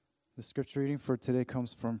The scripture reading for today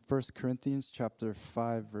comes from 1 Corinthians chapter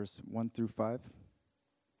 5, verse 1 through 5.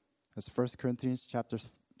 That's 1 Corinthians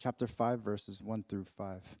chapter 5, verses 1 through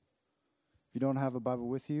 5. If you don't have a Bible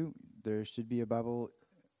with you, there should be a Bible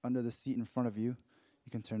under the seat in front of you.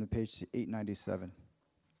 You can turn the page to 897.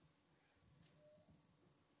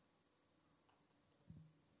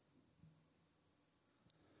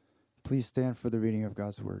 Please stand for the reading of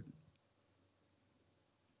God's word.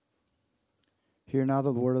 Hear now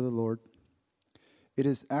the word of the Lord. It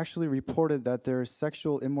is actually reported that there is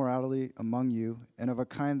sexual immorality among you, and of a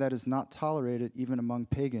kind that is not tolerated even among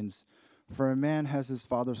pagans. For a man has his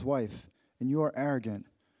father's wife, and you are arrogant.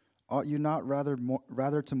 Ought you not rather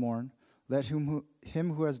to mourn? Let him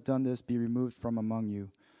who has done this be removed from among you.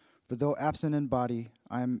 For though absent in body,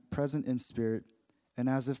 I am present in spirit, and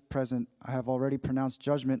as if present, I have already pronounced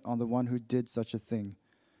judgment on the one who did such a thing.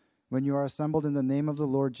 When you are assembled in the name of the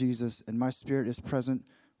Lord Jesus, and my spirit is present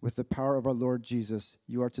with the power of our Lord Jesus,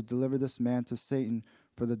 you are to deliver this man to Satan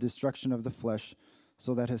for the destruction of the flesh,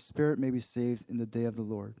 so that his spirit may be saved in the day of the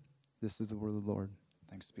Lord. This is the word of the Lord.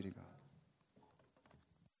 Thanks be to God.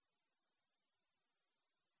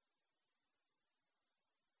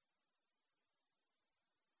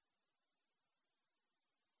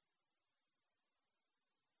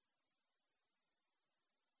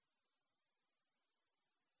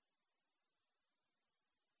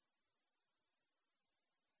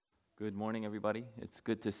 Good morning, everybody. It's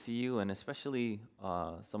good to see you, and especially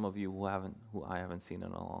some of you who I haven't seen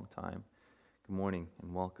in a long time. Good morning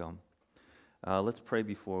and welcome. Let's pray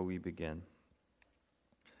before we begin.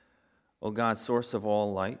 O God, source of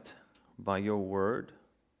all light, by your word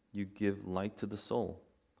you give light to the soul.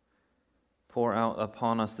 Pour out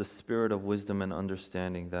upon us the spirit of wisdom and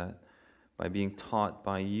understanding, that by being taught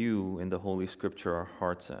by you in the Holy Scripture, our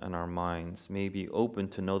hearts and our minds may be open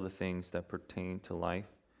to know the things that pertain to life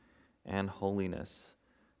and holiness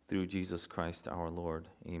through Jesus Christ our Lord.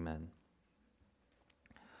 Amen.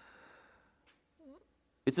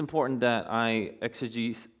 It's important that I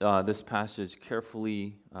exegete this passage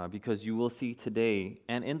carefully because you will see today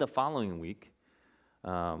and in the following week,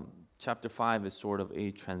 chapter 5 is sort of a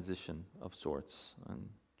transition of sorts. And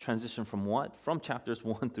transition from what? From chapters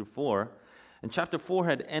 1 through 4. And chapter 4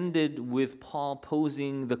 had ended with Paul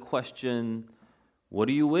posing the question, what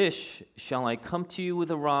do you wish? Shall I come to you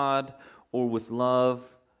with a rod or with love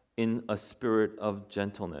in a spirit of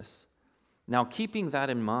gentleness? Now, keeping that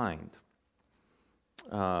in mind,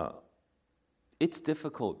 it's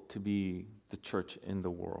difficult to be the church in the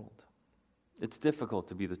world. It's difficult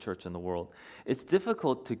to be the church in the world. It's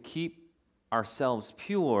difficult to keep ourselves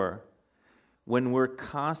pure when we're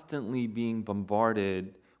constantly being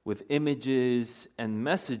bombarded with images and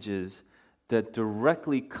messages that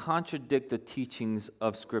directly contradict the teachings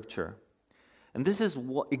of Scripture. And this is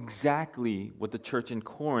exactly what the church in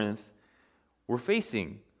Corinth were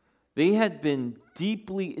facing. They had been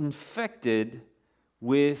deeply infected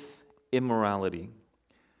with immorality.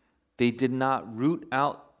 They did not root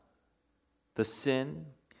out the sin,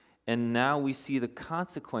 and now we see the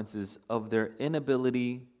consequences of their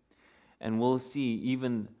inability, and we'll see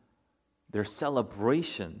even their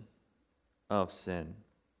celebration of sin.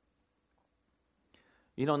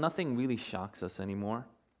 You know, nothing really shocks us anymore.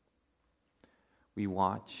 We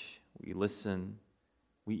watch, we listen,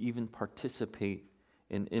 we even participate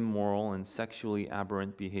in immoral and sexually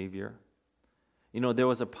aberrant behavior. You know, there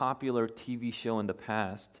was a popular TV show in the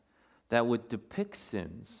past that would depict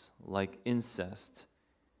sins like incest,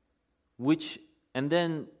 and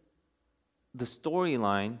then the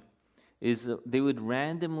storyline is they would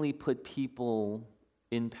randomly put people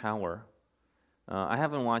in power. I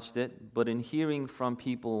haven't watched it, but in hearing from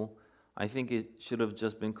people, I think it should have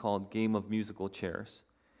just been called Game of Musical Chairs.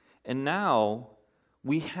 And now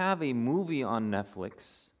we have a movie on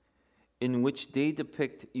Netflix in which they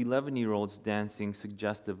depict 11-year-olds dancing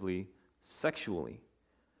suggestively, sexually.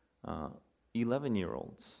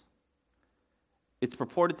 11-year-olds. It's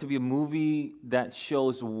purported to be a movie that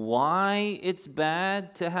shows why it's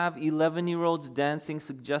bad to have 11-year-olds dancing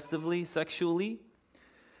suggestively, sexually.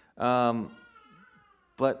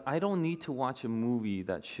 But I don't need to watch a movie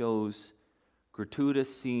that shows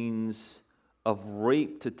gratuitous scenes of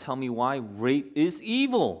rape to tell me why rape is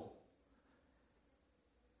evil.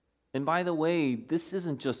 And by the way, this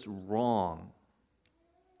isn't just wrong.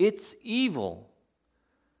 It's evil.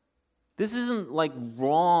 This isn't like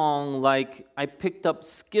wrong, like I picked up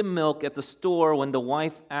skim milk at the store when the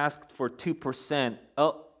wife asked for 2%.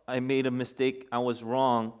 Oh, I made a mistake. I was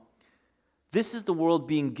wrong. This is the world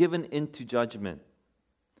being given into judgment.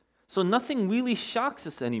 So nothing really shocks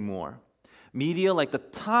us anymore. media like the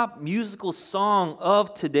top musical song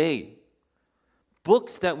of today,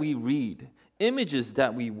 books that we read, images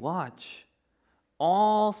that we watch,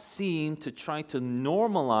 all seem to try to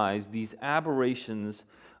normalize these aberrations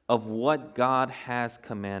of what God has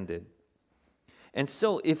commanded. And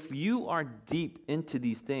so, if you are deep into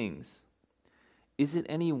these things, is it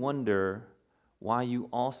any wonder why you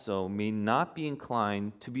also may not be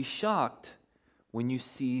inclined to be shocked when you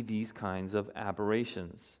see these kinds of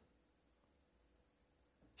aberrations?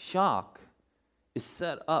 Shock is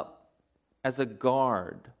set up as a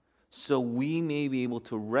guard so we may be able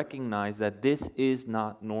to recognize that this is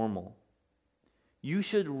not normal. You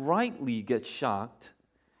should rightly get shocked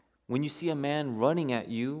when you see a man running at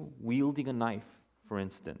you wielding a knife, for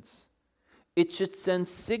instance. It should send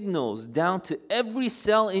signals down to every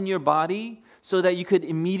cell in your body so that you could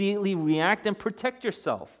immediately react and protect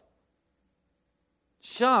yourself.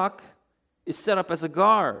 Shock is set up as a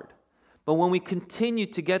guard. But when we continue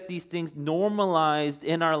to get these things normalized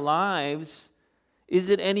in our lives, is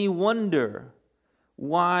it any wonder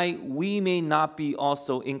why we may not be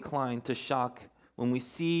also inclined to shock when we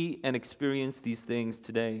see and experience these things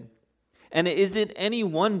today? And is it any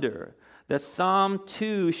wonder that Psalm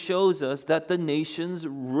 2 shows us that the nations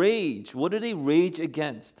rage? What do they rage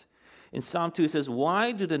against? In Psalm 2 it says,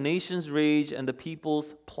 "Why do the nations rage and the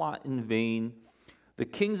peoples plot in vain? The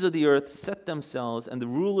kings of the earth set themselves, and the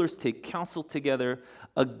rulers take counsel together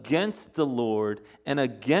against the Lord and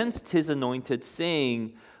against his anointed,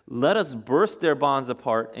 saying, let us burst their bonds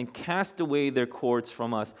apart and cast away their cords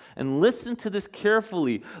from us." And listen to this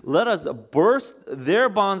carefully. Let us burst their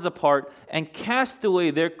bonds apart and cast away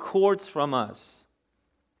their cords from us.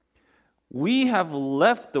 We have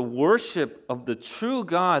left the worship of the true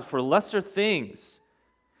God for lesser things.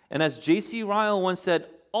 And as J.C. Ryle once said,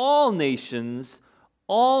 all nations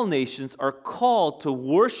are called to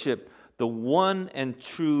worship the one and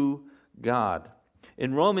true God.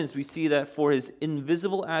 In Romans, we see that for his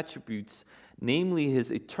invisible attributes, namely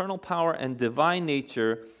his eternal power and divine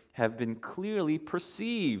nature, have been clearly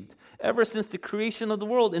perceived ever since the creation of the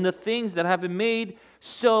world in the things that have been made,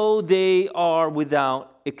 so they are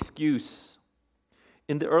without excuse.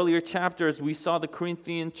 In the earlier chapters, we saw the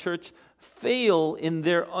Corinthian church fail in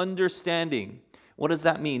their understanding. What does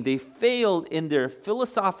that mean? They failed in their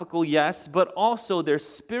philosophical, yes, but also their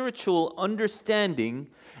spiritual understanding,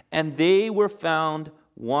 and they were found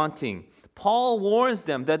wanting. Paul warns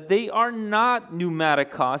them that they are not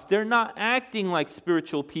pneumatikos. They're not acting like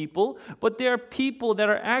spiritual people, but they're people that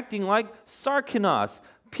are acting like sarkinos,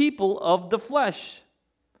 people of the flesh.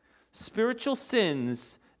 Spiritual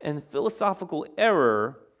sins and philosophical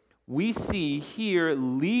error we see here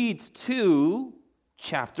leads to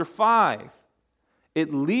chapter 5.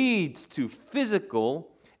 It leads to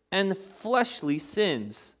physical and fleshly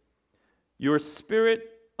sins. Your spiritual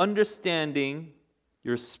understanding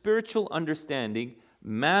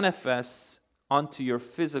manifests onto your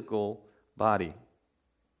physical body.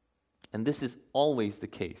 And this is always the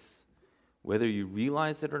case. Whether you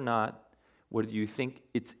realize it or not, whether you think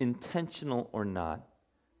it's intentional or not,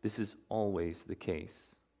 this is always the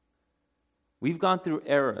case. We've gone through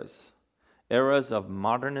eras of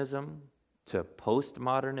modernism to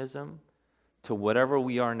postmodernism to whatever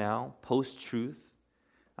we are now, post-truth.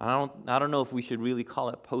 I don't know if we should really call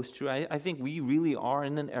it post-truth. I think we really are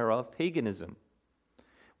in an era of paganism.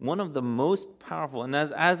 One of the most powerful, and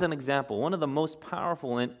as an example, one of the most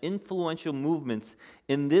powerful and influential movements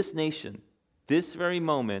in this nation, this very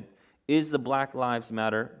moment, is the Black Lives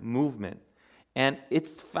Matter movement. And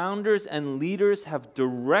its founders and leaders have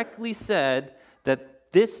directly said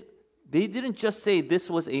that they didn't just say this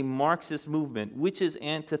was a Marxist movement, which is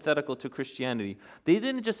antithetical to Christianity. They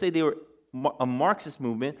didn't just say they were a Marxist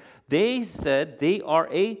movement. They said they are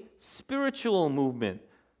a spiritual movement.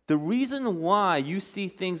 The reason why you see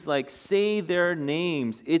things like say their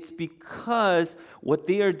names, it's because what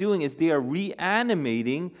they are doing is they are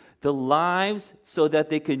reanimating the lives so that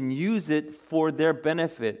they can use it for their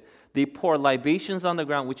benefit. They pour libations on the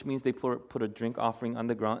ground, which means they put a drink offering on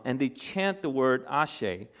the ground, and they chant the word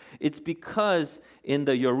Ashe. It's because in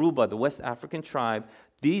the Yoruba, the West African tribe,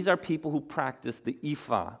 these are people who practice the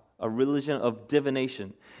Ifa, a religion of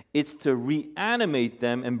divination. It's to reanimate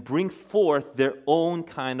them and bring forth their own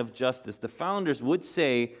kind of justice. The founders would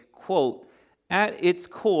say, quote, at its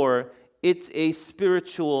core, it's a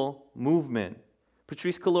spiritual movement.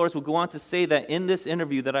 Patrisse Cullors will go on to say that in this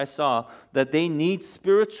interview that I saw, that they need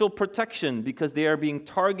spiritual protection because they are being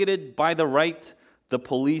targeted by the right, the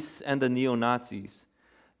police, and the neo-Nazis.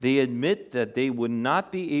 They admit that they would not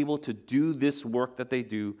be able to do this work that they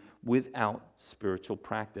do without spiritual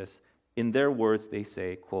practice. In their words, they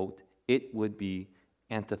say, quote, it would be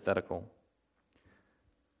antithetical.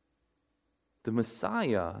 The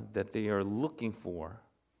Messiah that they are looking for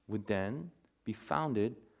would then be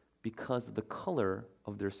founded because of the color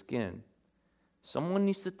of their skin. Someone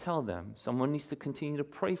needs to tell them, someone needs to continue to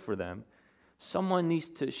pray for them, someone needs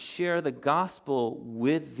to share the gospel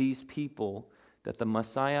with these people that the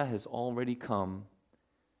Messiah has already come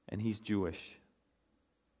and he's Jewish.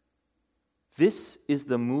 This is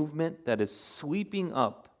the movement that is sweeping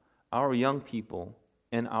up our young people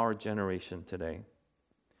and our generation today.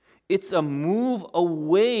 It's a move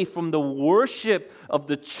away from the worship of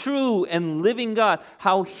the true and living God,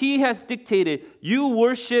 how He has dictated, you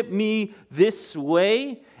worship me this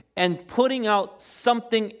way, and putting out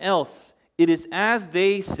something else. It is, as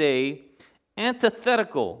they say,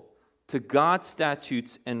 antithetical to God's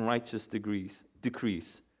statutes and righteous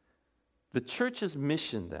decrees. The church's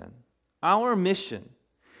mission then, our mission,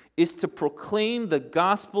 is to proclaim the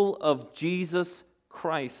gospel of Jesus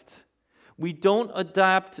Christ. We don't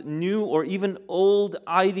adapt new or even old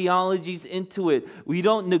ideologies into it. We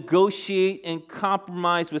don't negotiate and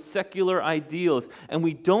compromise with secular ideals. And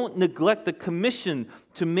we don't neglect the commission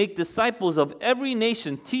to make disciples of every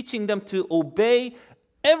nation, teaching them to obey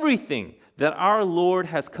everything that our Lord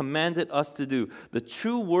has commanded us to do. The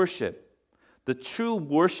true worship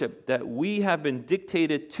that we have been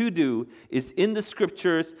dictated to do is in the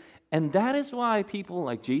scriptures. And that is why people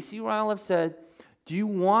like J.C. Ryle have said, do you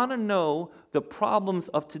want to know the problems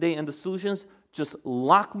of today and the solutions? Just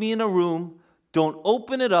lock me in a room, don't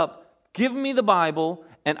open it up, give me the Bible,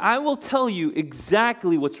 and I will tell you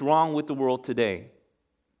exactly what's wrong with the world today.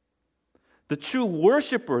 The true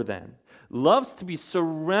worshiper, then, loves to be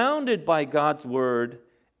surrounded by God's word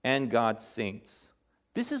and God's saints.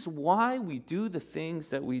 This is why we do the things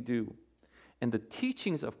that we do. And the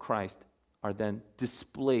teachings of Christ are then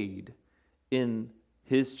displayed in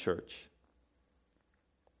His church.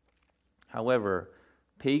 However,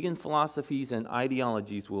 pagan philosophies and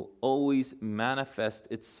ideologies will always manifest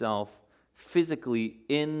itself physically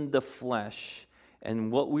in the flesh. And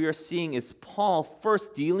what we are seeing is Paul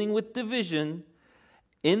first dealing with division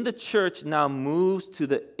in the church, now moves to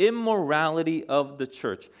the immorality of the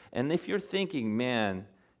church. And if you're thinking, man,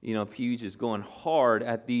 Puge is going hard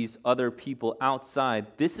at these other people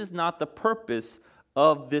outside, this is not the purpose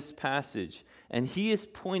of this passage. And he is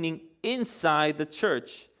pointing inside the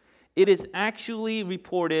church. It is actually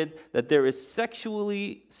reported that there is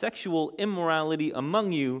sexual immorality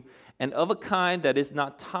among you, and of a kind that is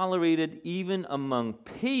not tolerated even among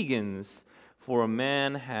pagans, for a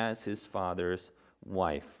man has his father's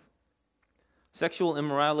wife. Sexual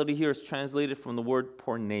immorality here is translated from the word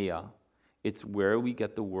porneia. It's where we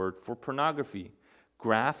get the word for pornography.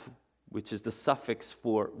 Graph, which is the suffix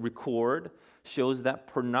for record, shows that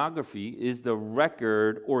pornography is the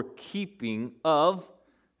record or keeping of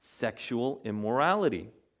sexual immorality.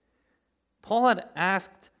 Paul had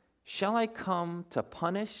asked, shall I come to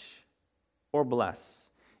punish or bless?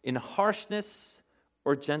 In harshness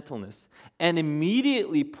or gentleness? And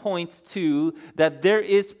immediately points to that there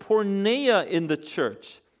is porneia in the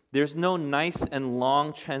church. There's no nice and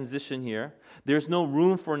long transition here. There's no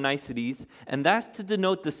room for niceties. And that's to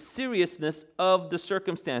denote the seriousness of the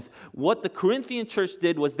circumstance. What the Corinthian church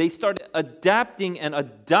did was they started adapting and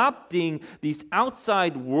adopting these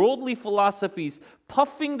outside worldly philosophies,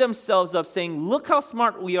 puffing themselves up, saying, look how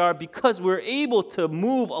smart we are because we're able to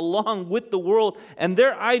move along with the world and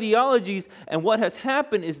their ideologies. And what has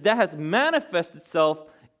happened is that has manifested itself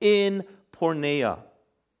in porneia.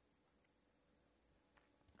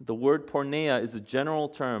 The word porneia is a general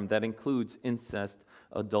term that includes incest,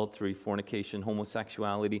 adultery, fornication,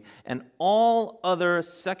 homosexuality, and all other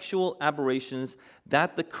sexual aberrations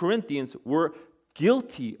that the Corinthians were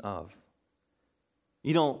guilty of.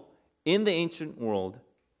 In the ancient world,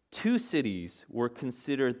 2 cities were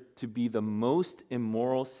considered to be the most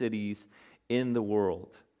immoral cities in the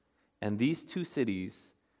world. And these 2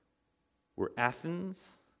 cities were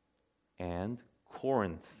Athens and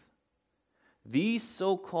Corinth. These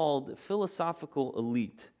so-called philosophical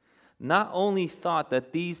elite not only thought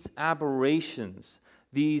that these aberrations,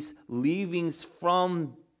 these leavings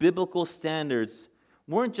from biblical standards,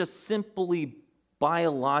 weren't just simply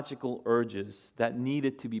biological urges that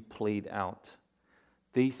needed to be played out.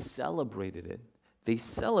 They celebrated it.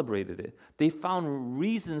 They found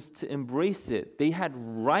reasons to embrace it. They had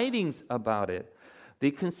writings about it.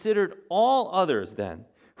 They considered all others then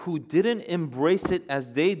who didn't embrace it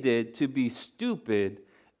as they did to be stupid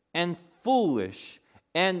and foolish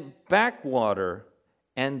and backwater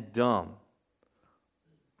and dumb.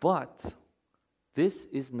 But this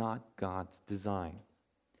is not God's design.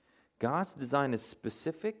 God's design is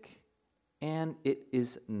specific and it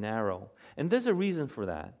is narrow. And there's a reason for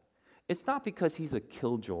that. It's not because he's a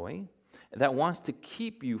killjoy that wants to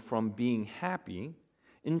keep you from being happy.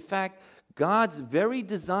 In fact, God's very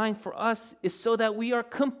design for us is so that we are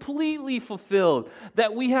completely fulfilled,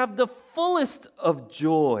 that we have the fullest of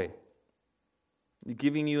joy.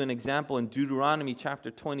 Giving you an example in Deuteronomy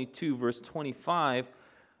chapter 22, verse 25,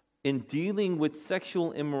 in dealing with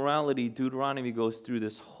sexual immorality, Deuteronomy goes through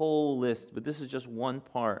this whole list, but this is just one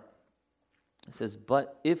part. It says,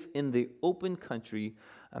 "But if in the open country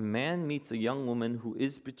a man meets a young woman who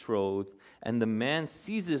is betrothed, and the man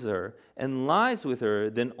seizes her and lies with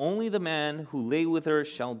her, then only the man who lay with her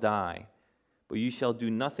shall die. But you shall do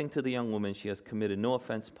nothing to the young woman. She has committed no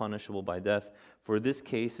offense punishable by death. For this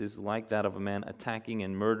case is like that of a man attacking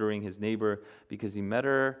and murdering his neighbor, because he met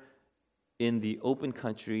her in the open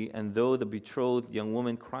country, and though the betrothed young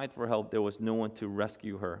woman cried for help, there was no one to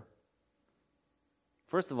rescue her."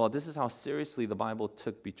 First of all, this is how seriously the Bible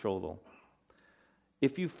took betrothal.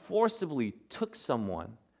 If you forcibly took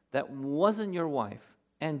someone that wasn't your wife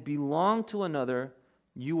and belonged to another,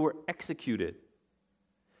 you were executed.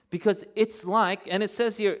 Because it's like, and it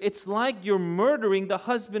says here, it's like you're murdering the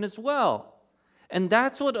husband as well. And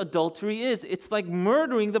that's what adultery is. It's like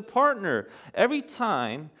murdering the partner. Every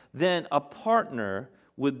time then a partner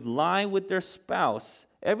would lie with their spouse,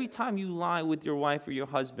 every time you lie with your wife or your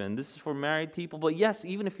husband, this is for married people, but yes,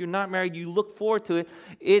 even if you're not married, you look forward to it.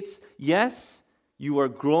 It's, yes, you are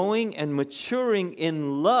growing and maturing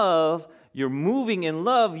in love, you're moving in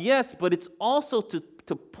love, yes, but it's also to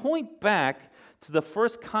point back to the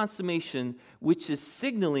first consummation, which is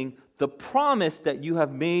signaling the promise that you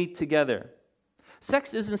have made together.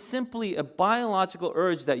 Sex isn't simply a biological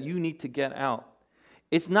urge that you need to get out.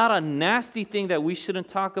 It's not a nasty thing that we shouldn't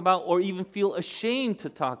talk about or even feel ashamed to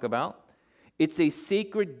talk about. It's a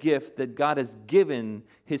sacred gift that God has given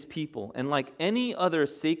His people. And like any other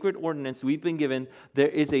sacred ordinance we've been given, there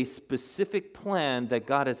is a specific plan that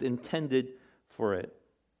God has intended for it.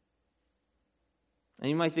 And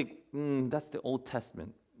you might think, that's the Old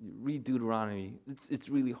Testament. You read Deuteronomy. It's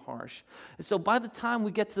really harsh. And so by the time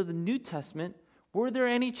we get to the New Testament, were there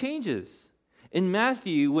any changes? In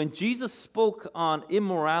Matthew, when Jesus spoke on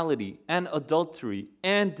immorality and adultery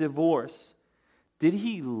and divorce, did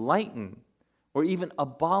He lighten or even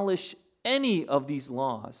abolish any of these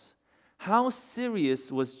laws? How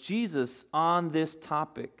serious was Jesus on this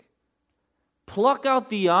topic? Pluck out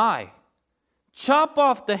the eye, chop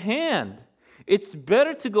off the hand. It's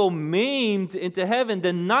better to go maimed into heaven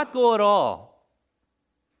than not go at all.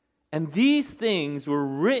 And these things were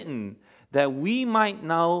written that we might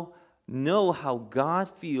now know how God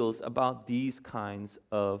feels about these kinds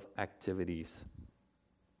of activities.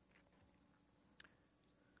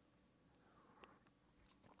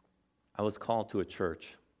 I was called to a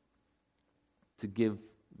church to give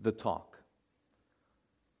the talk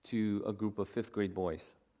to a group of fifth grade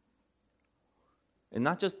boys. And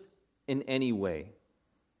not just in any way,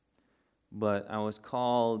 but I was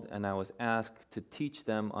called and I was asked to teach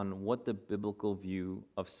them on what the biblical view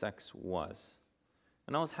of sex was.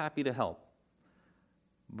 And I was happy to help.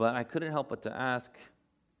 But I couldn't help but to ask,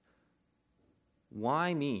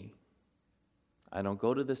 why me? I don't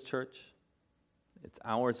go to this church. It's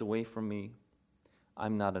hours away from me.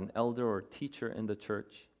 I'm not an elder or teacher in the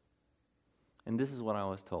church. And this is what I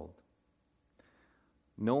was told.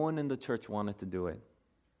 No one in the church wanted to do it.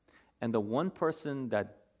 And the one person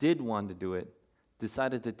that did want to do it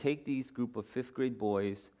decided to take these group of fifth grade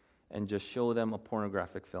boys and just show them a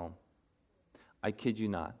pornographic film. I kid you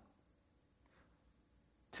not.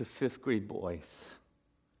 To fifth grade boys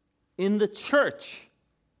in the church.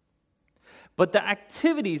 But the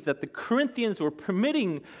activities that the Corinthians were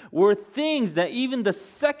permitting were things that even the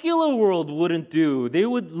secular world wouldn't do. They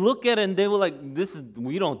would look at it and they were like,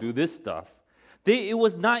 we don't do this stuff. It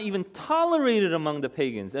was not even tolerated among the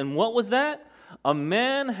pagans. And what was that? A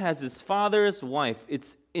man has his father's wife.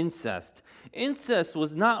 It's incest. Incest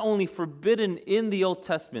was not only forbidden in the Old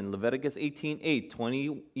Testament, Leviticus 18:8,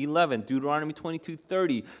 20:11, Deuteronomy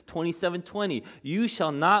 22:30, 27:20. You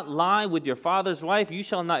shall not lie with your father's wife. You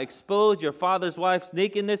shall not expose your father's wife's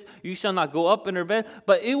nakedness. You shall not go up in her bed.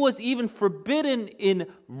 But it was even forbidden in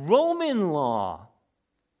Roman law.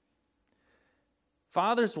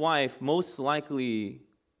 Father's wife most likely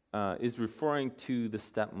is referring to the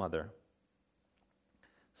stepmother.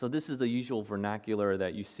 So this is the usual vernacular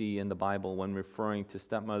that you see in the Bible when referring to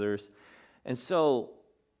stepmothers. And so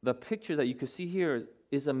the picture that you can see here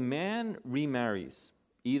is a man remarries.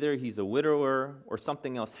 Either he's a widower or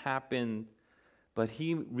something else happened, but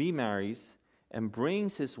he remarries and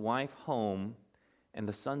brings his wife home, and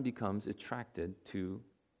the son becomes attracted to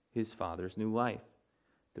his father's new wife.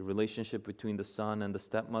 The relationship between the son and the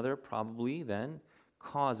stepmother probably then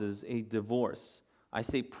causes a divorce. I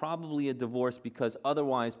say probably a divorce because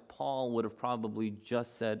otherwise Paul would have probably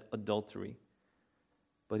just said adultery.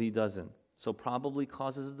 But he doesn't. So probably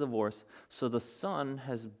causes a divorce. So the son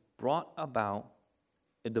has brought about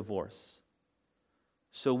a divorce.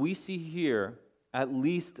 So we see here at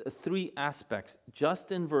least three aspects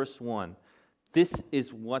just in verse 1. This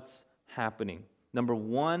is what's happening. Number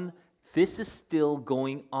one, this is still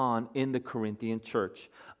going on in the Corinthian church.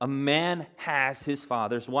 A man has his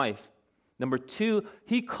father's wife. Number two,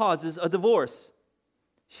 he causes a divorce.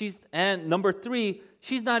 And number three,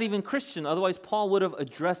 she's not even Christian. Otherwise, Paul would have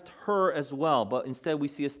addressed her as well. But instead, we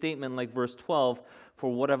see a statement like verse 12,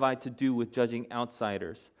 for what have I to do with judging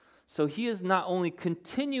outsiders? So he is not only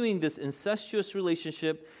continuing this incestuous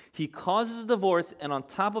relationship, he causes divorce, and on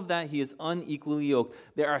top of that, he is unequally yoked.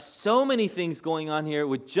 There are so many things going on here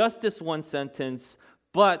with just this one sentence,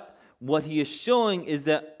 but what he is showing is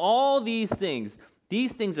that all these things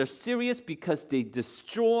are serious because they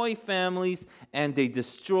destroy families and they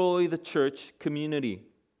destroy the church community.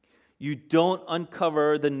 You don't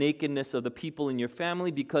uncover the nakedness of the people in your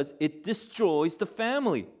family because it destroys the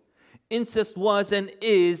family. Incest was and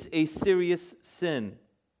is a serious sin.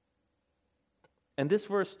 And this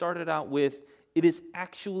verse started out with, it is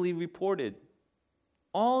actually reported.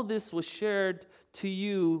 All this was shared to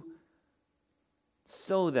you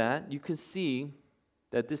so that you can see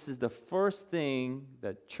that this is the first thing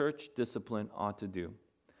that church discipline ought to do.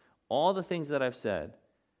 All the things that I've said,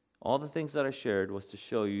 all the things that I shared was to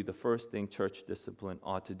show you the first thing church discipline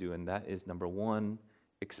ought to do, and that is number one,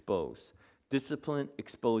 expose. Discipline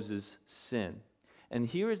exposes sin. And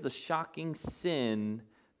here is the shocking sin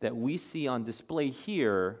that we see on display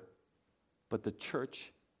here, but the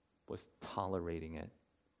church was tolerating it.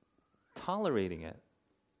 Tolerating it.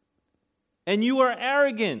 And you are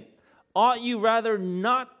arrogant. Ought you rather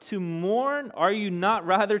not to mourn? Are you not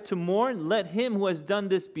rather to mourn? Let him who has done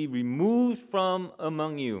this be removed from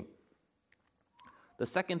among you. The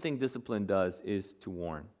second thing discipline does is to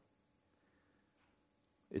warn.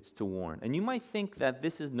 It's to warn. And you might think that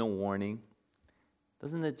this is no warning.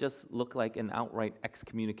 Doesn't it just look like an outright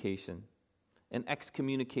excommunication? And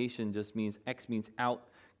excommunication just means, ex means out,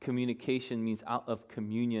 communication means out of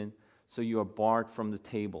communion, so you are barred from the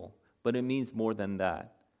table. But it means more than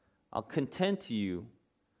that. I'll contend to you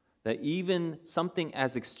that even something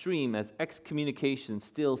as extreme as excommunication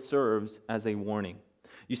still serves as a warning.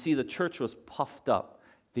 You see, the church was puffed up.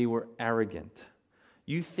 They were arrogant.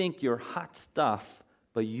 You think you're hot stuff,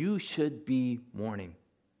 but you should be mourning.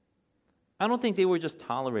 I don't think they were just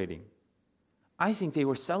tolerating. I think they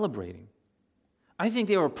were celebrating. I think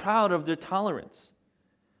they were proud of their tolerance.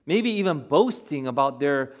 Maybe even boasting about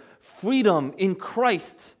their freedom in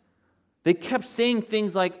Christ. They kept saying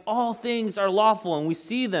things like, all things are lawful, and we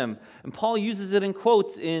see them. And Paul uses it in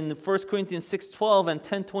quotes in 1 Corinthians 6:12 and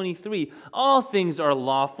 10:23. All things are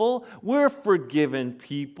lawful. We're forgiven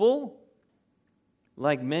people.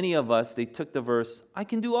 Like many of us, they took the verse, I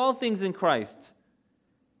can do all things in Christ,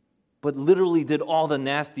 but literally did all the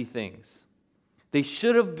nasty things. They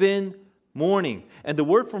should have been mourning. And the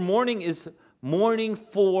word for mourning is mourning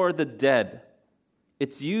for the dead.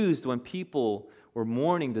 It's used when people were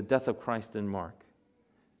mourning the death of Christ in Mark.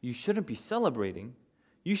 You shouldn't be celebrating.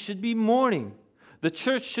 You should be mourning. The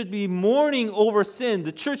church should be mourning over sin.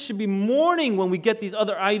 The church should be mourning when we get these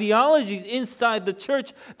other ideologies inside the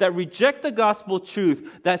church that reject the gospel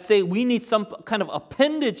truth, that say we need some kind of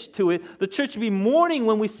appendage to it. The church should be mourning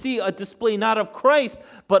when we see a display not of Christ,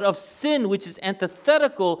 but of sin, which is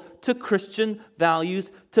antithetical to Christian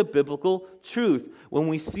values, to biblical truth. When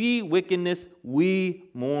we see wickedness,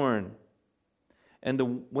 we mourn.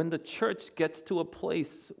 And when the church gets to a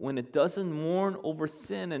place when it doesn't mourn over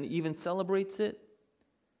sin and even celebrates it,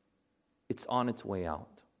 it's on its way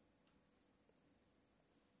out.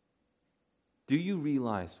 Do you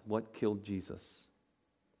realize what killed Jesus?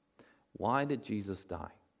 Why did Jesus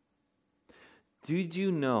die? Did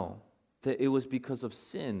you know that it was because of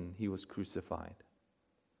sin he was crucified?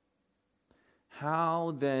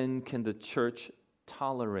 How then can the church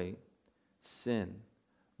tolerate sin,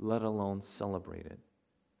 let alone celebrate it?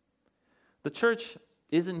 The church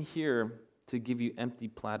isn't here to give you empty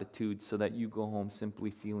platitudes so that you go home simply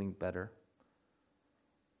feeling better.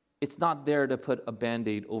 It's not there to put a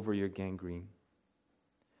Band-Aid over your gangrene.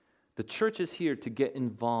 The church is here to get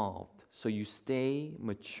involved so you stay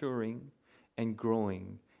maturing and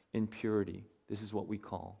growing in purity. This is what we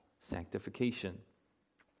call sanctification.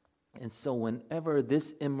 And so whenever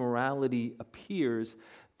this immorality appears,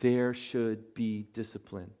 there should be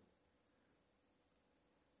discipline.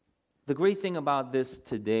 The great thing about this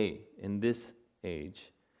today, in this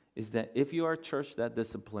age, is that if you are a church that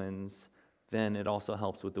disciplines, then it also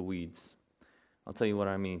helps with the weeds. I'll tell you what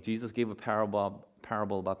I mean. Jesus gave a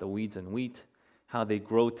parable about the weeds and wheat, how they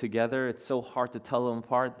grow together. It's so hard to tell them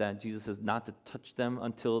apart that Jesus says not to touch them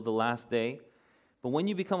until the last day. But when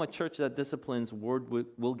you become a church that disciplines, word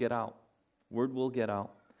will get out. Word will get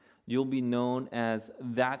out. You'll be known as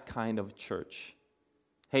that kind of church.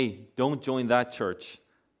 Hey, don't join that church.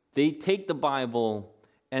 They take the Bible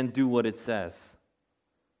and do what it says.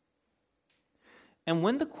 And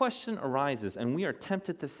when the question arises, and we are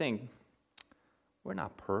tempted to think, we're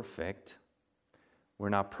not perfect. We're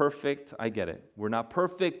not perfect. I get it. We're not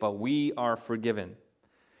perfect, but we are forgiven.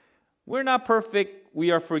 We're not perfect.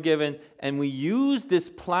 We are forgiven. And we use this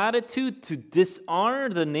platitude to dishonor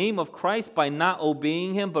the name of Christ by not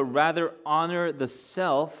obeying him, but rather honor the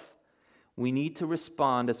self. We need to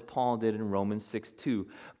respond as Paul did in Romans 6:2.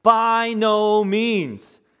 By no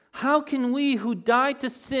means. How can we who died to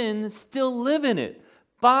sin still live in it?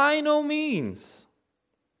 By no means.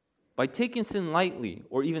 By taking sin lightly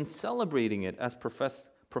or even celebrating it as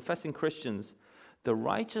professing Christians, the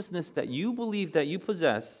righteousness that you believe that you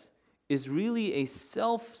possess is really a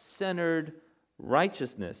self-centered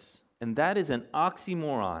righteousness, and that is an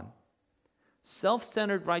oxymoron.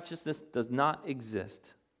 Self-centered righteousness does not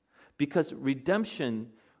exist because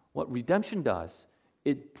what redemption does,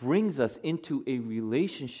 it brings us into a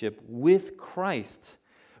relationship with Christ.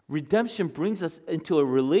 Redemption brings us into a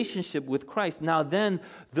relationship with Christ. Now then,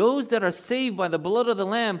 those that are saved by the blood of the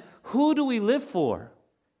Lamb, who do we live for?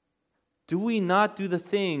 Do we not do the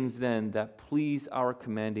things then that please our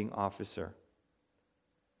commanding officer?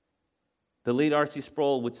 The late R.C.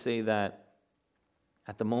 Sproul would say that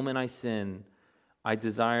at the moment I sin, I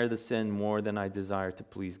desire the sin more than I desire to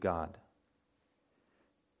please God.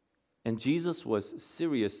 And Jesus was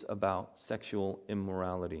serious about sexual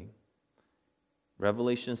immorality.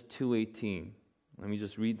 Revelations 2:18. Let me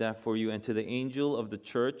just read that for you. And to the angel of the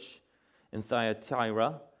church in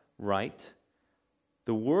Thyatira write,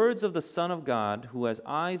 the words of the Son of God, who has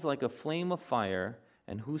eyes like a flame of fire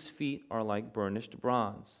and whose feet are like burnished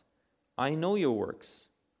bronze. I know your works,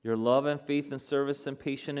 your love and faith and service and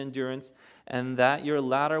patient endurance, and that your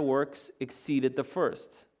latter works exceeded the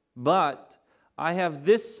first. But I have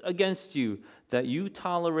this against you, that you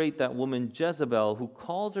tolerate that woman Jezebel, who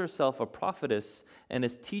calls herself a prophetess and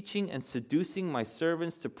is teaching and seducing my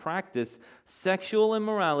servants to practice sexual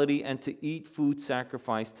immorality and to eat food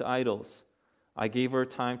sacrificed to idols. I gave her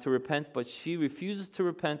time to repent, but she refuses to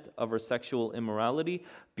repent of her sexual immorality.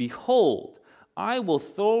 Behold, I will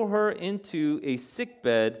throw her into a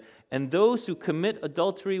sickbed, and those who commit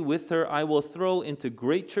adultery with her I will throw into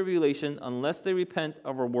great tribulation unless they repent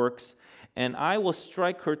of her works, and I will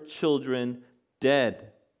strike her children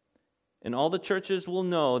dead. And all the churches will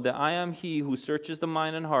know that I am he who searches the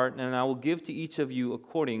mind and heart, and I will give to each of you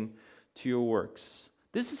according to your works.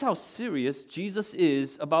 This is how serious Jesus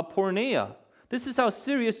is about porneia. This is how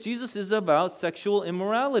serious Jesus is about sexual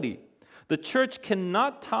immorality. The church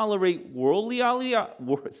cannot tolerate worldly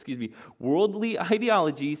ideologies,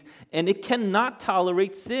 and it cannot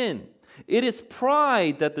tolerate sin. It is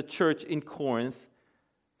pride that the church in Corinth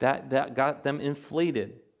that got them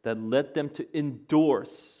inflated, that led them to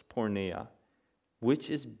endorse porneia, which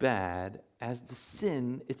is bad as the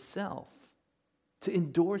sin itself, to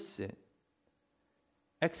endorse it.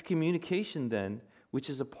 Excommunication, then, which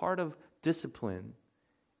is a part of discipline,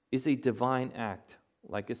 is a divine act,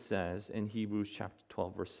 like it says in Hebrews chapter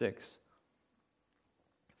 12, verse 6.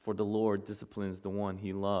 For the Lord disciplines the one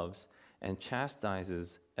he loves and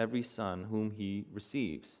chastises every son whom he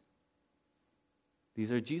receives.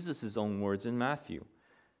 These are Jesus' own words in Matthew.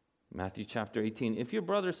 Matthew chapter 18, if your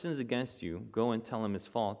brother sins against you, go and tell him his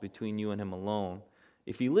fault between you and him alone.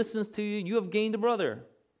 If he listens to you, you have gained a brother.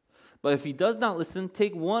 But if he does not listen,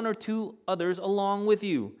 take one or two others along with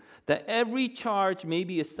you, that every charge may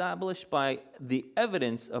be established by the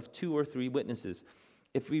evidence of 2 or 3 witnesses.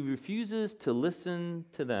 If he refuses to listen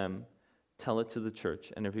to them, tell it to the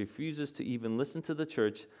church. And if he refuses to even listen to the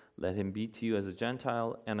church, let him be to you as a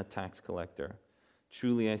Gentile and a tax collector.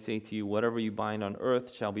 Truly I say to you, whatever you bind on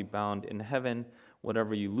earth shall be bound in heaven.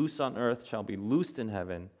 Whatever you loose on earth shall be loosed in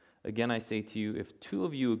heaven. Again I say to you, if 2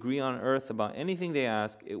 of you agree on earth about anything they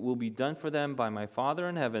ask, it will be done for them by my Father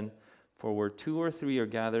in heaven. For where 2 or 3 are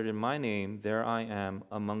gathered in my name, there I am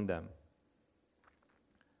among them.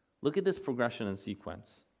 Look at this progression and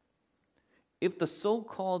sequence. If the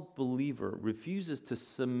so-called believer refuses to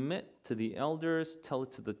submit to the elders, tell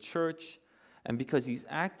it to the church, and because he's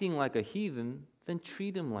acting like a heathen, then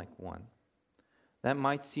treat him like one. That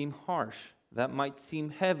might seem harsh. That might seem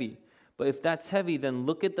heavy. But if that's heavy, then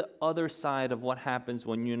look at the other side of what happens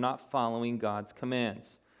when you're not following God's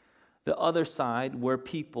commands. The other side where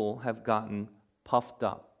people have gotten puffed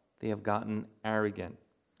up. They have gotten arrogant.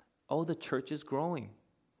 Oh, the church is growing.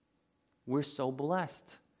 We're so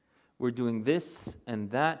blessed. We're doing this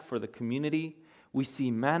and that for the community. We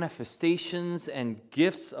see manifestations and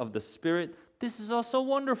gifts of the Spirit. This is also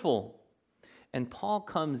wonderful. And Paul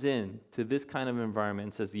comes in to this kind of environment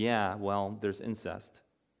and says, yeah, well, there's incest.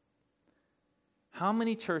 How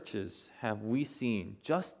many churches have we seen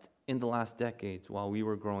just in the last decades while we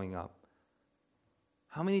were growing up?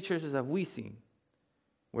 How many churches have we seen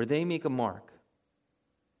where they make a mark?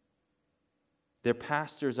 Their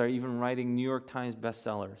pastors are even writing New York Times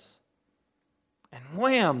bestsellers. And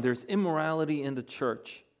wham, there's immorality in the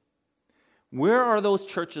church. Where are those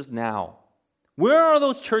churches now? Where are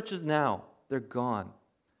those churches now? They're gone.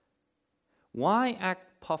 Why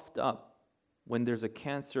act puffed up when there's a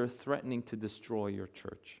cancer threatening to destroy your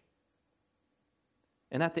church?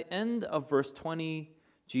 And at the end of verse 20,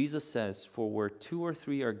 Jesus says, "For where 2 or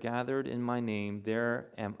 3 are gathered in my name,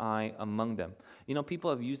 there am I among them." You know,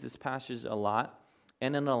 people have used this passage a lot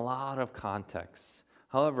and in a lot of contexts.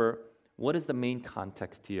 However, what is the main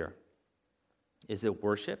context here? Is it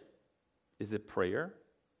worship? Is it prayer?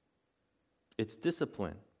 It's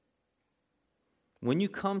discipline. When you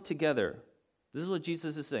come together, this is what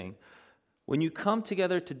Jesus is saying. When you come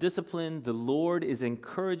together to discipline, the Lord is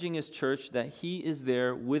encouraging His church that He is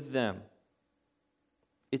there with them.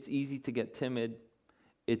 It's easy to get timid.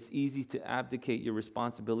 It's easy to abdicate your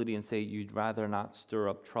responsibility and say you'd rather not stir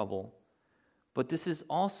up trouble. But this is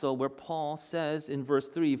also where Paul says in verse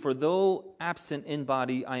 3, "For though absent in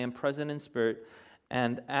body, I am present in spirit,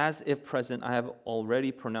 and as if present, I have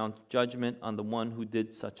already pronounced judgment on the one who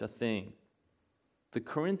did such a thing." The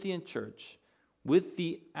Corinthian church, with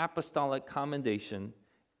the apostolic commendation,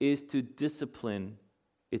 is to discipline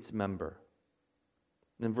its member.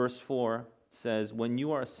 In verse 4, says, "When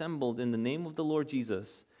you are assembled in the name of the Lord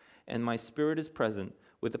Jesus, and my spirit is present,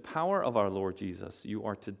 with the power of our Lord Jesus, you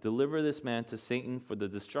are to deliver this man to Satan for the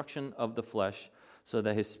destruction of the flesh, so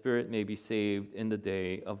that his spirit may be saved in the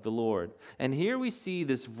day of the Lord." And here we see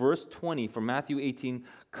this verse 20 from Matthew 18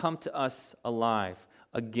 come to us alive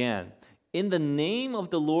again. In the name of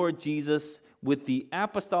the Lord Jesus, with the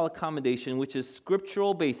apostolic commendation, which is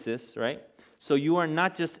scriptural basis, right? So you are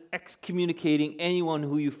not just excommunicating anyone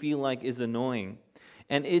who you feel like is annoying.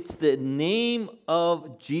 And it's the name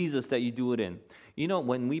of Jesus that you do it in. You know,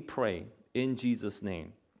 when we pray in Jesus'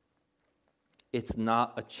 name, it's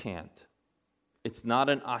not a chant. It's not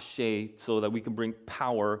an ashe so that we can bring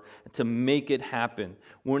power to make it happen.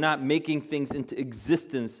 We're not making things into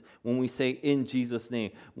existence when we say in Jesus'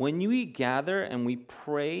 name. When we gather and we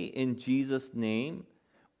pray in Jesus' name,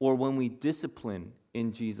 or when we discipline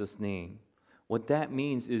in Jesus' name, what that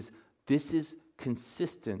means is this is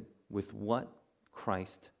consistent with what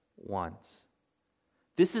Christ wants.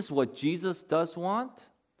 This is what Jesus does want,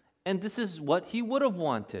 and this is what He would have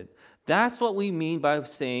wanted. That's what we mean by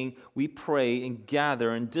saying we pray and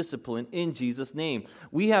gather and discipline in Jesus' name.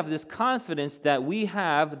 We have this confidence that we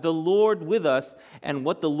have the Lord with us, and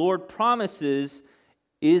what the Lord promises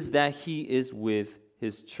is that He is with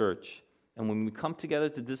His church. And when we come together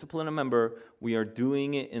to discipline a member, we are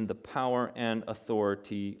doing it in the power and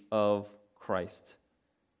authority of Christ.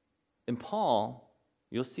 And Paul,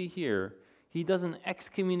 you'll see here, he doesn't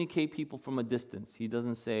excommunicate people from a distance. He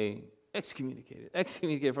doesn't say,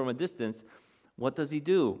 excommunicate from a distance. What does he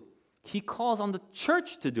do? He calls on the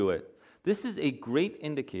church to do it. This is a great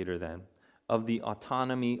indicator then of the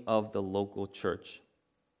autonomy of the local church.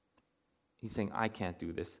 He's saying, I can't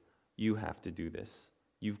do this. You have to do this.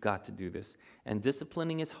 You've got to do this. And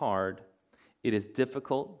disciplining is hard, it is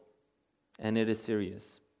difficult, and it is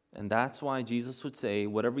serious. And that's why Jesus would say,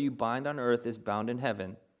 whatever you bind on earth is bound in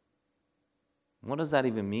heaven. What does that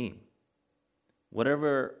even mean?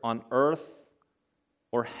 Whatever on earth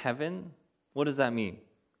or heaven, what does that mean?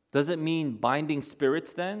 Does it mean binding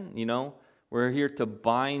spirits then? You know, we're here to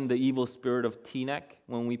bind the evil spirit of Teaneck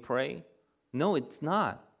when we pray? No, it's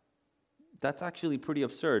not. That's actually pretty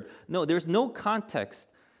absurd. No, there's no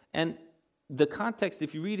context. And the context,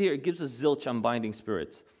 if you read here, it gives us zilch on binding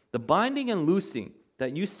spirits. The binding and loosing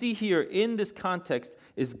that you see here in this context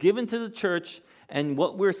is given to the church, and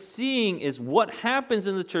what we're seeing is what happens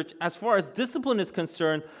in the church as far as discipline is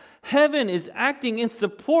concerned. Heaven is acting in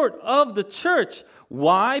support of the church.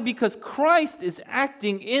 Why? Because Christ is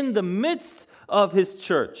acting in the midst of His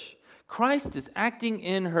church. Christ is acting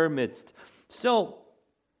in her midst. So,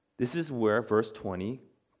 this is where verse 20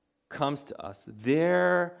 comes to us.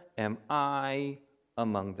 There am I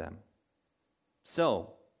among them.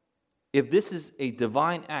 So, If this is a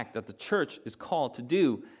divine act that the church is called to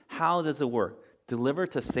do, how does it work? Deliver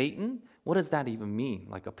to Satan? What does that even mean?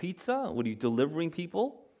 Like a pizza? What are you delivering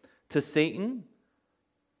people to Satan?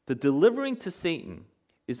 The delivering to Satan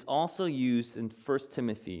is also used in 1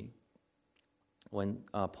 Timothy when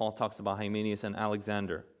Paul talks about Hymenaeus and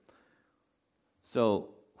Alexander.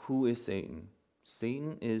 So, who is Satan?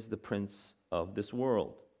 Satan is the prince of this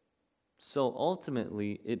world. So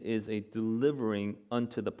ultimately, it is a delivering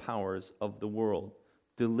unto the powers of the world,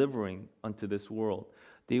 delivering unto this world.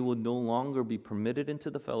 They will no longer be permitted into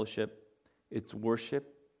the fellowship, its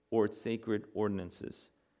worship, or its sacred ordinances.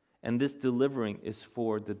 And this delivering is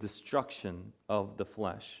for the destruction of the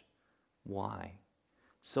flesh. Why?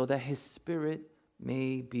 So that his spirit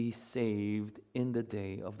may be saved in the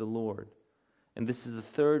day of the Lord. And this is the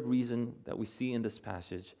third reason that we see in this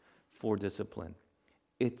passage for discipline.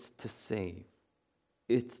 It's to save.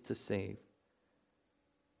 It's to save.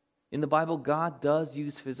 In the Bible, God does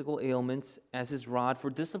use physical ailments as his rod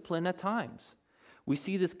for discipline at times. We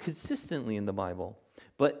see this consistently in the Bible.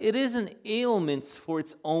 But it isn't ailments for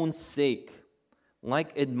its own sake.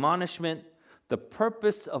 Like admonishment, the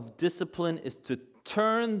purpose of discipline is to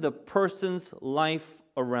turn the person's life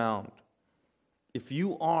around. If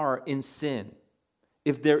you are in sin,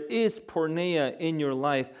 if there is porneia in your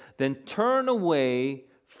life, then turn away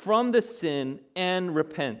from the sin and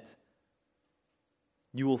repent.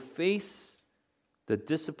 You will face the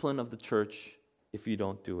discipline of the church if you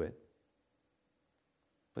don't do it.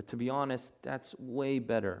 But to be honest, that's way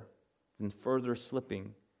better than further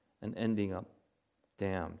slipping and ending up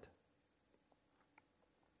damned.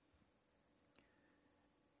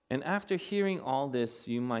 And after hearing all this,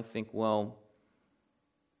 you might think, well,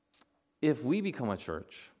 if we become a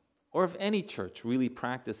church, or if any church really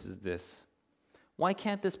practices this, why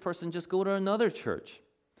can't this person just go to another church?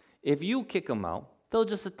 If you kick them out, they'll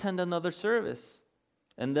just attend another service.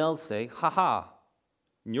 And they'll say, ha,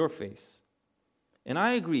 in your face. And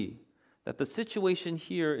I agree that the situation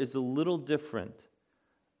here is a little different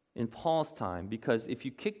in Paul's time, because if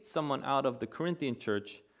you kicked someone out of the Corinthian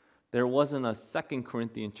church, there wasn't a second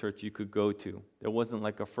Corinthian church you could go to. There wasn't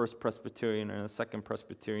like a first Presbyterian and a second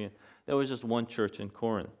Presbyterian. There was just one church in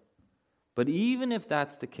Corinth. But even if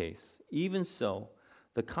that's the case, even so,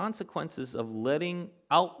 the consequences of letting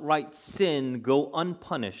outright sin go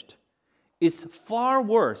unpunished is far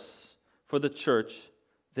worse for the church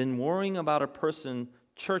than worrying about a person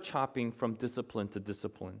church hopping from discipline to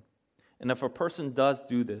discipline. And if a person does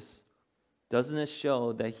do this, doesn't it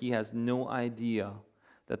show that he has no idea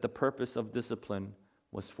that the purpose of discipline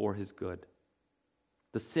was for his good?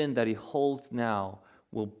 The sin that he holds now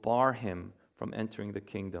will bar him from entering the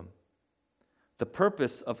kingdom. The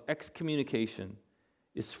purpose of excommunication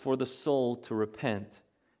is for the soul to repent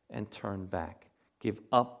and turn back, give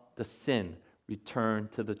up the sin, return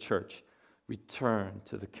to the church, return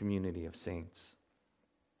to the community of saints.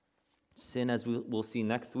 Sin, as we'll see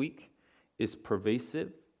next week, is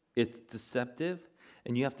pervasive, it's deceptive,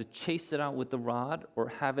 and you have to chase it out with the rod or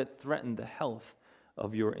have it threaten the health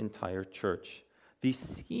of your entire church. These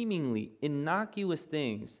seemingly innocuous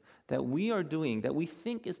things that we are doing that we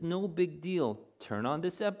think is no big deal. Turn on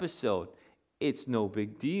this episode. It's no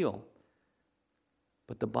big deal.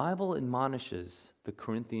 But the Bible admonishes the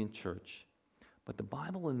Corinthian church. But the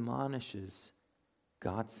Bible admonishes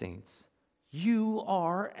God's saints. You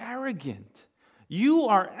are arrogant. You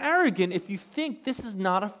are arrogant if you think this is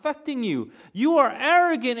not affecting you. You are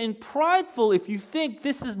arrogant and prideful if you think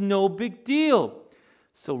this is no big deal.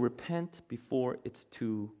 So repent before it's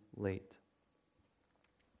too late.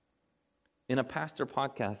 In a pastor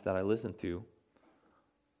podcast that I listen to,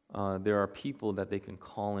 there are people that they can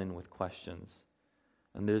call in with questions.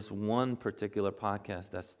 And there's one particular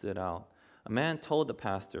podcast that stood out. A man told the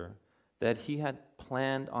pastor that he had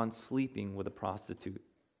planned on sleeping with a prostitute.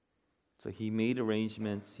 So he made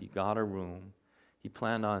arrangements, he got a room, he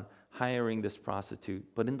planned on hiring this prostitute.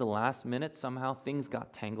 But in the last minute, somehow things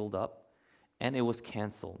got tangled up and it was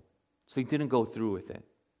canceled. So he didn't go through with it.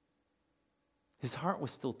 His heart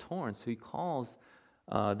was still torn, so he calls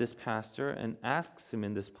this pastor and asks him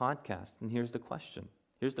in this podcast, and here's the question.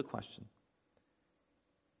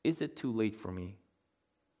 Is it too late for me?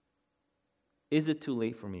 Is it too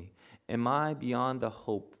late for me? Am I beyond the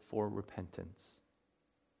hope for repentance?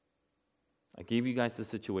 I gave you guys the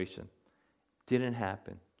situation. Didn't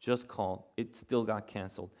happen. Just called. It still got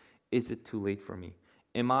canceled. Is it too late for me?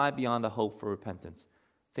 Am I beyond the hope for repentance?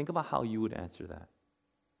 Think about how you would answer that.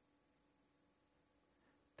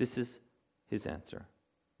 This is his answer,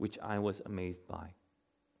 which I was amazed by.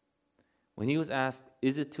 When he was asked,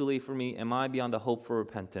 is it too late for me? Am I beyond the hope for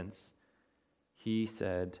repentance? He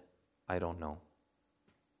said, I don't know.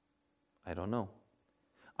 I don't know.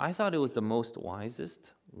 I thought it was the most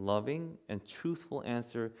wisest, loving, and truthful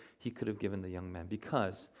answer he could have given the young man.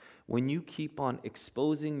 Because when you keep on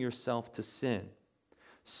exposing yourself to sin,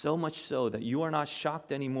 so much so that you are not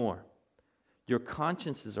shocked anymore, your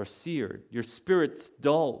consciences are seared, your spirit's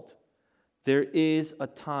dulled, there is a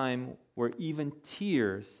time where even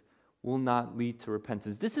tears will not lead to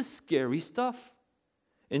repentance. This is scary stuff.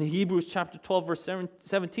 In Hebrews chapter 12, verse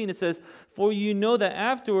 17, it says, "For you know that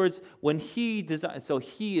afterwards, when he desired," so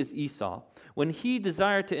he is Esau, "when he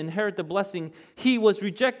desired to inherit the blessing, he was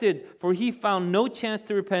rejected, for he found no chance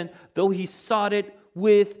to repent, though he sought it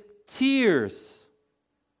with tears."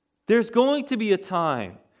 There's going to be a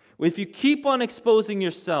time where if you keep on exposing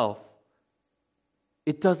yourself,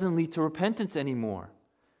 it doesn't lead to repentance anymore,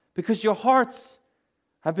 because your hearts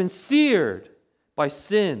have been seared by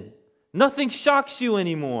sin. Nothing shocks you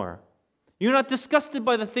anymore. You're not disgusted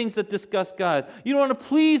by the things that disgust God. You don't want to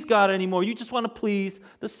please God anymore. You just want to please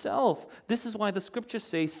the self. This is why the scriptures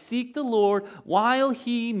say, "Seek the Lord while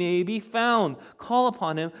he may be found. Call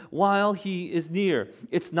upon him while he is near."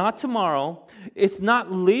 It's not tomorrow. It's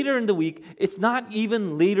not later in the week. It's not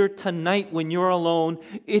even later tonight when you're alone.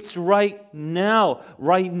 It's right now.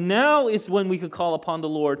 Right now is when we could call upon the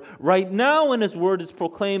Lord. Right now when his word is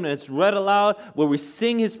proclaimed and it's read aloud, where we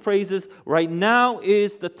sing his praises, right now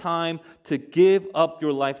is the time to give up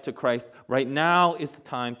your life to Christ. Right now is the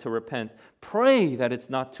time to repent. Pray that it's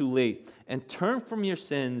not too late, and turn from your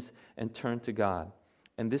sins and turn to God.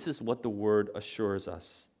 And this is what the word assures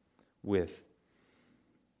us with.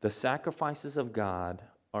 The sacrifices of God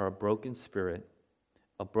are a broken spirit,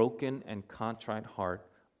 a broken and contrite heart.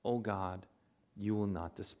 O God, you will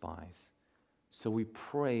not despise. So we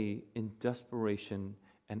pray in desperation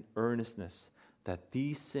and earnestness that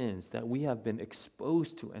these sins that we have been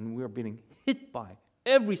exposed to and we're being hit by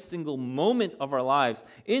every single moment of our lives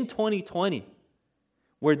in 2020,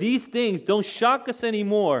 where these things don't shock us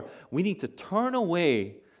anymore, we need to turn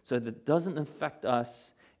away so that it doesn't affect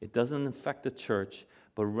us, it doesn't affect the church,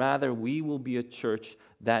 but rather we will be a church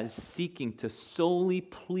that is seeking to solely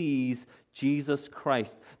please Jesus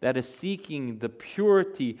Christ, that is seeking the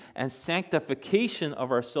purity and sanctification of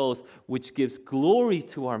our souls, which gives glory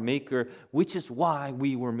to our Maker, which is why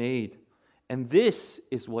we were made. And this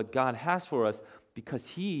is what God has for us, because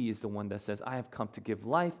he is the one that says, "I have come to give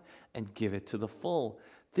life and give it to the full."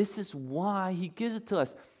 This is why he gives it to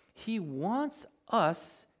us. He wants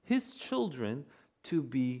us, his children, to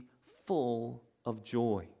be full of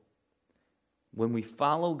joy. When we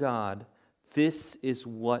follow God, this is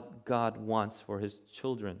what God wants for his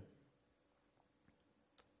children.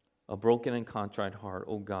 A broken and contrite heart,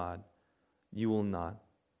 O God, you will not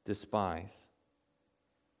despise.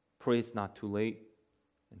 Pray it's not too late,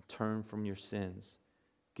 and turn from your sins.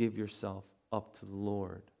 Give yourself up to the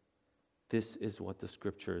Lord. This is what the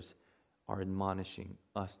scriptures are admonishing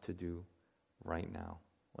us to do right now.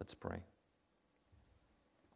 Let's pray.